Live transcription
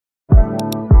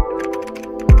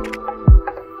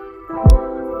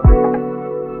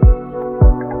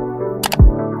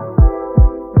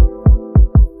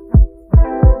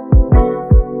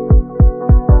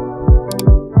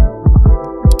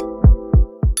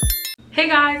Hey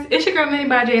guys, it's your girl Manny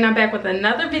by J and I'm back with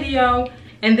another video,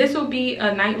 and this will be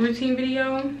a night routine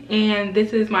video, and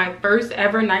this is my first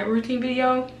ever night routine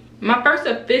video, my first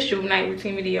official night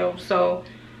routine video. So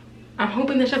I'm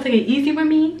hoping that y'all take it easy with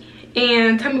me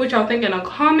and tell me what y'all think in the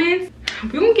comments.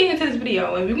 We're gonna get into this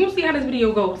video and we're gonna see how this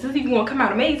video goes. This is either gonna come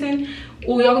out amazing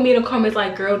or y'all gonna be in the comments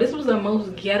like, girl, this was the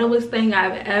most ghettoest thing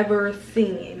I've ever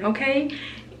seen, okay?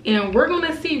 And we're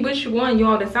gonna see which one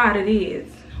y'all decide it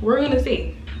is. We're gonna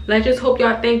see. Let's just hope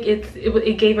y'all think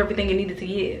it gave everything it needed to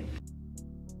give.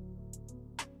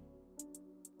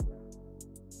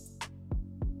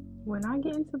 When I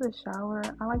get into the shower,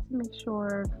 I like to make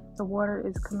sure the water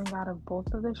is coming out of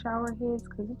both of the shower heads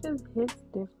because it just hits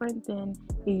different than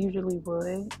it usually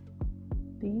would.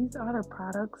 These are the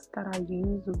products that I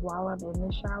use while I'm in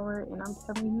the shower, and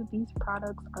I'm telling you, these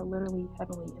products are literally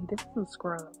heavenly. And this is a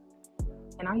scrub.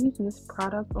 And I use this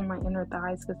product on my inner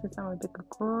thighs because since I'm a bigger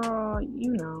girl,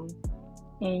 you know.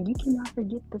 And you cannot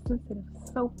forget the sensitive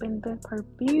soap and the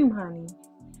perfume, honey.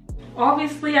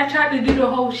 Obviously, I tried to do the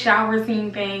whole shower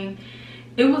scene thing.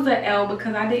 It was an L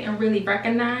because I didn't really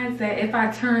recognize that if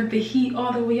I turned the heat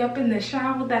all the way up in the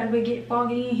shower that it would get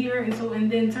foggy in here,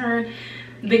 and then turn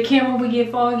the camera would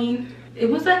get foggy. It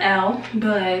was an L,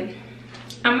 but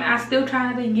I still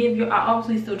try to give you, I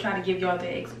obviously still try to give y'all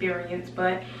the experience,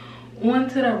 but on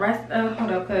to the rest of, hold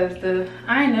up, because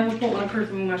I ain't never put on a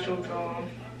perfume in my show drawer.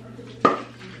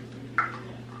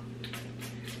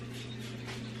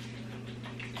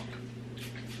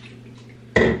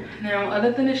 Now,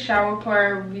 other than the shower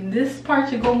part, this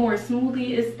part should go more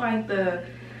smoothly. It's like the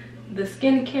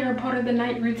skincare part of the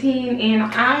night routine, and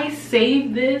I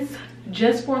saved this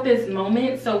just for this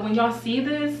moment. So when y'all see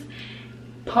this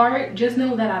part, just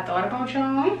know that I thought about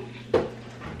y'all.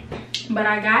 But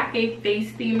I got a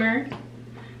face steamer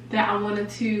that I wanted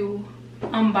to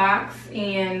unbox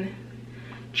and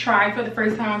try for the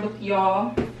first time with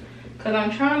y'all, because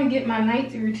I'm trying to get my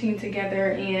night routine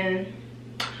together, and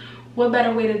what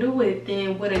better way to do it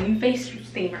than with a new face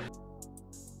steamer.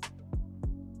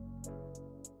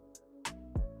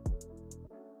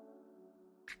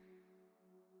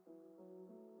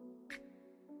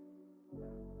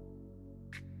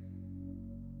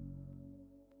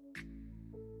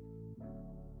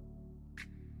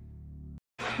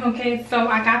 Okay, so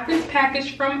I got this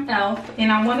package from Elf,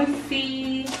 and I want to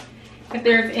see if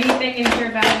there's anything in here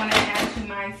that I want to add to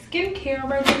my skincare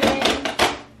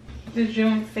regimen. This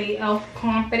joint say Elf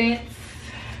Confidence.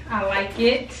 I like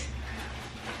it.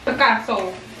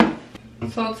 Picasso.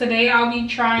 So today I'll be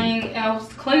trying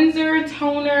Elf's cleanser,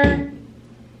 toner,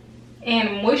 and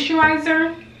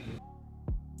moisturizer.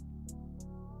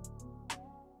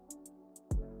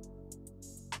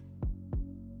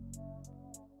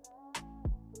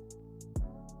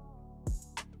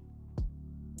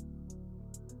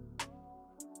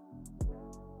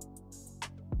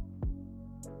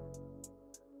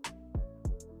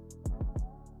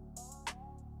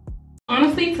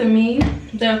 Honestly, to me,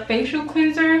 the facial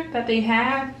cleanser that they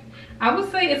have, I would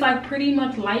say it's like pretty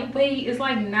much lightweight. It's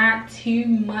like not too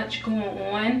much going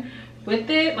on with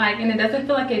it, like, and it doesn't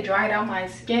feel like it dried out my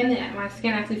skin. My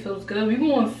skin actually feels good. We're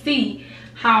going to see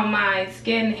how my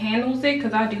skin handles it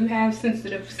because I do have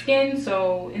sensitive skin.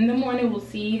 So in the morning we'll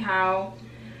see how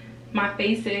my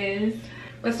face is.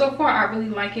 But so far I really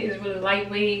like it. It's really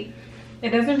lightweight. It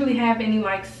doesn't really have any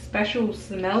like special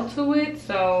smell to it,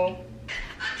 so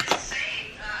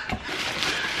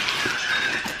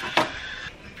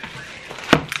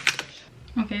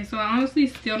okay, so I honestly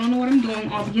still don't know what I'm doing,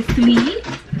 obviously,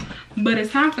 but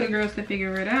it's time for the girls to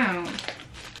figure it out.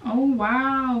 Oh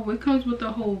wow, it comes with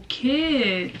the whole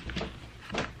kit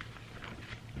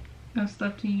of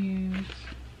stuff to use.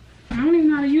 I don't even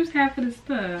know how to use half of the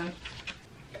stuff.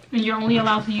 And you're only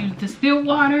allowed to use distilled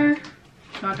water.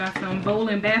 So I got some bowl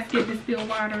and basket distilled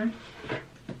water.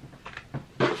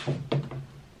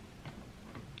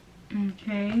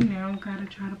 Okay, now I gotta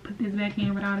try to put this back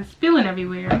in without it spilling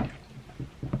everywhere.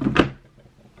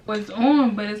 It's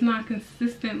on, but it's not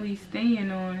consistently staying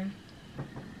on.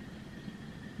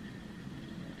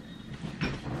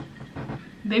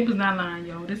 They was not lying,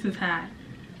 yo. This is hot.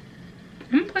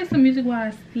 I'm gonna play some music while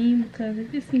I steam because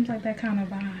it just seems like that kind of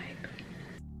vibe.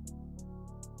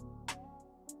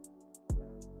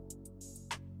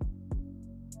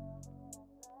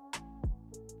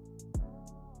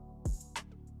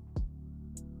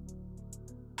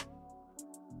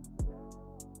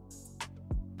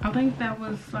 I think that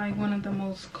was like one of the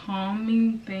most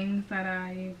calming things that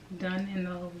I've done in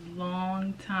a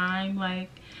long time. Like,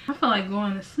 I felt like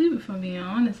going to sleep, if I'm being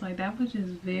honest. Like, that was just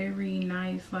very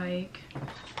nice. Like,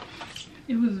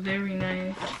 it was very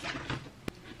nice.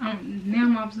 Now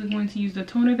I'm obviously going to use the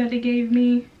toner that they gave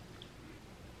me.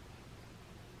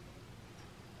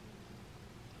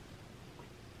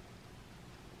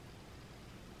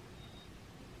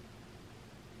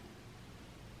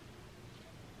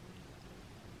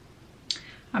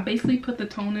 I basically put the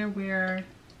toner where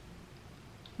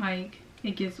like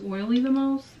it gets oily the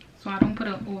most, so I don't put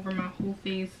it over my whole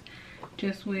face,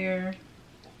 just where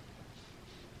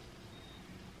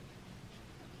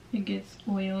it gets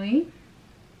oily.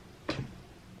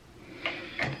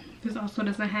 This also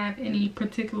doesn't have any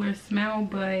particular smell,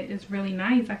 but it's really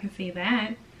nice. I can say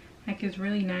that. Like, it's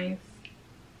really nice.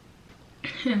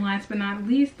 And last but not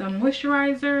least, the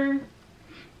moisturizer.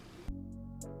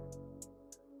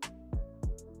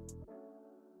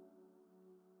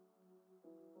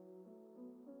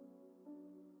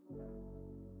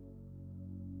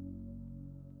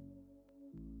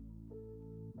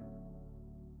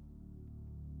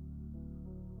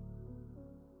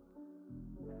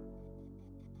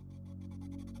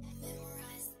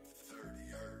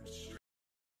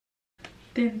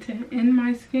 Then to end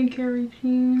my skincare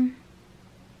routine,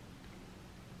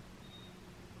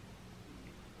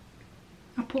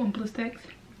 I put on Blistex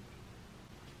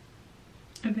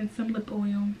and then some lip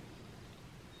oil.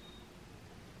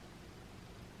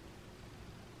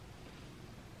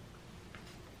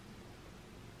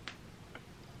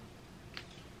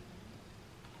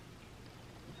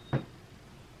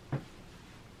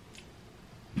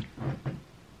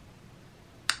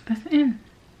 That's the end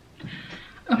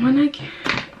of my night.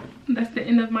 That's the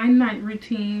end of my night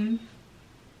routine.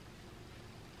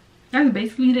 That's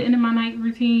basically the end of my night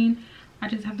routine. I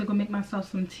just have to go make myself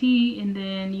some tea and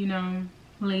then, you know,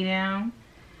 lay down.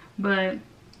 But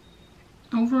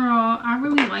overall, I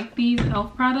really like these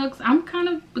e.l.f. products. I'm kind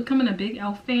of becoming a big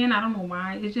e.l.f. fan. I don't know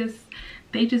why. It's just,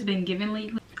 they just been giving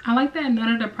lately. I like that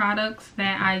none of the products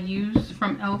that I use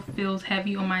from e.l.f. feels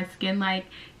heavy on my skin. Like,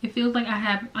 it feels like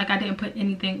I didn't put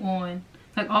anything on.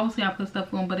 Like, obviously I put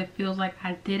stuff on, but it feels like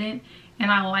I didn't. And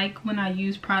I like when I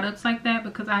use products like that,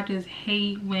 because I just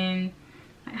hate when,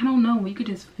 I don't know, you could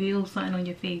just feel something on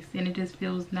your face and it just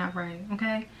feels not right,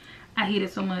 okay? I hate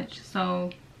it so much. So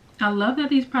I love that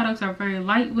these products are very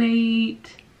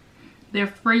lightweight. They're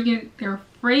fragrant, they're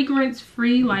fragrance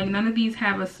free. Like, none of these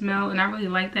have a smell, and I really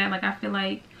like that. Like, I feel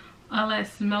like all that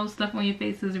smell stuff on your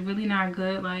face is really not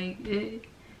good. Like, it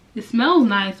smells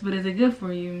nice, but is it good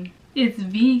for you? It's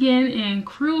vegan and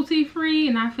cruelty free,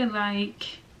 and I feel like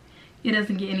it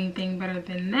doesn't get anything better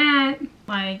than that.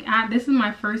 Like, this is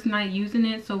my first night using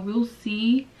it, so we'll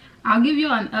see. I'll give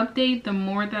you an update the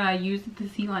more that I use it to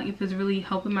see like if it's really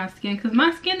helping my skin, because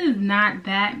my skin is not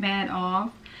that bad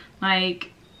off.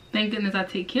 Like, thank goodness I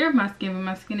take care of my skin, but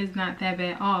my skin is not that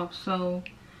bad off. So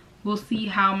we'll see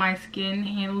how my skin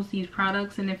handles these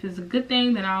products, and if it's a good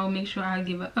thing, then I'll make sure I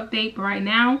give an update. But right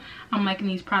now, I'm liking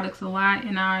these products a lot,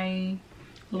 and I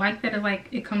like that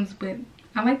it comes with,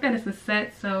 I like that it's a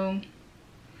set, so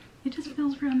it just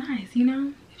feels real nice, you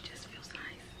know? It just feels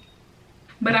nice.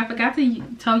 But I forgot to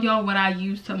tell y'all what I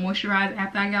use to moisturize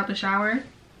after I get out the shower.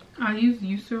 I use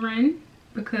Eucerin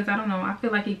because, I don't know, I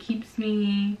feel like it just keeps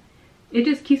me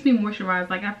moisturized.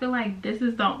 Like, I feel like this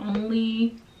is the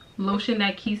only lotion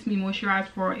that keeps me moisturized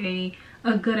for a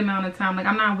good amount of time. Like,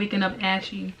 I'm not waking up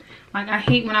ashy. Like, I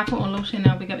hate when I put on lotion and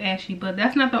I wake up ashy, but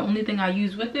that's not the only thing I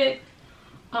use with it.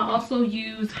 I also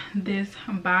use this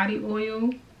body oil.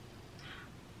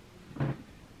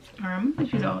 Alright, I'm gonna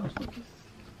get you the other focus.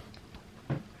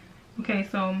 Okay,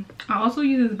 so I also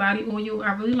use this body oil.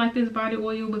 I really like this body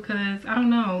oil because, I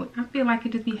don't know, I feel like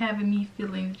it just be having me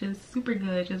feeling just super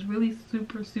good, just really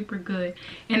super good.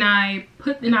 And I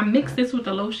mix this with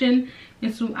the lotion,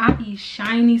 and so I be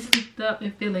shiny, sleeked up,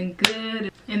 and feeling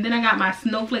good. And then I got my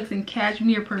snowflakes and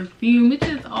cashmere perfume. It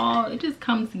just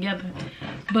comes together.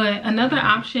 But another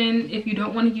option, if you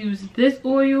don't want to use this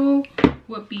oil,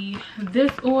 would be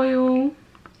this oil.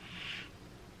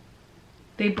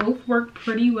 They both work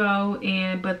pretty well,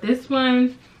 but this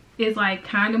one is like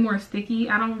kind of more sticky.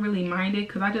 I don't really mind it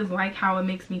because I just like how it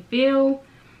makes me feel.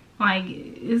 Like,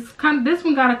 it's kind of, this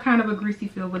one got a kind of a greasy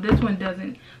feel, but this one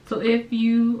doesn't. So if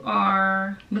you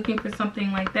are looking for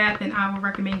something like that, then I would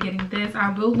recommend getting this. I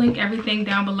will link everything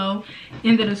down below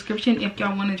in the description if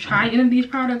y'all want to try any of these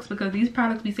products, because these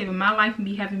products be saving my life and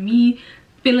be having me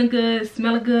feeling good,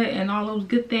 smelling good, and all those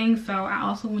good things. So I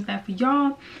also want that for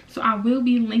y'all. So I will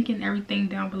be linking everything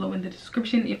down below in the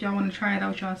description if y'all want to try it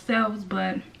out yourselves.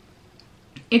 But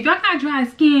if y'all got dry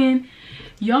skin,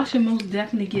 y'all should most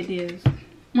definitely get this.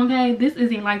 Okay, this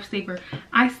is a lifesaver.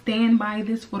 I stand by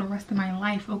this for the rest of my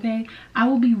life. Okay, I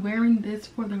will be wearing this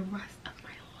for the rest of my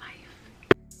life.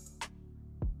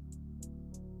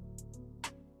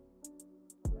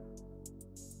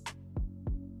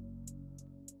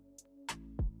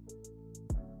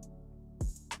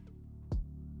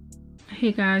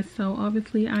 Hey guys, so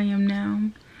obviously I am now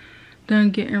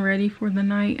done getting ready for the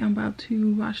night. I'm about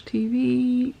to watch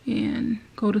TV and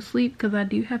go to sleep because I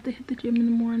do have to hit the gym in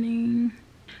the morning.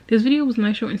 This video was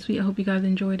nice, short and sweet. I hope you guys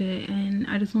enjoyed it, and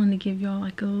I just wanted to give y'all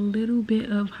like a little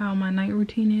bit of how my night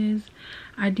routine is.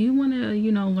 I do want to,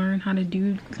 you know, learn how to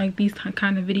do like these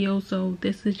kind of videos, so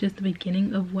this is just the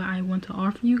beginning of what I want to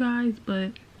offer you guys,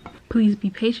 but please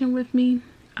be patient with me.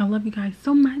 I love you guys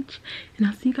so much, and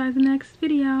I'll see you guys in the next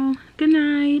video. Good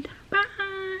night. Bye.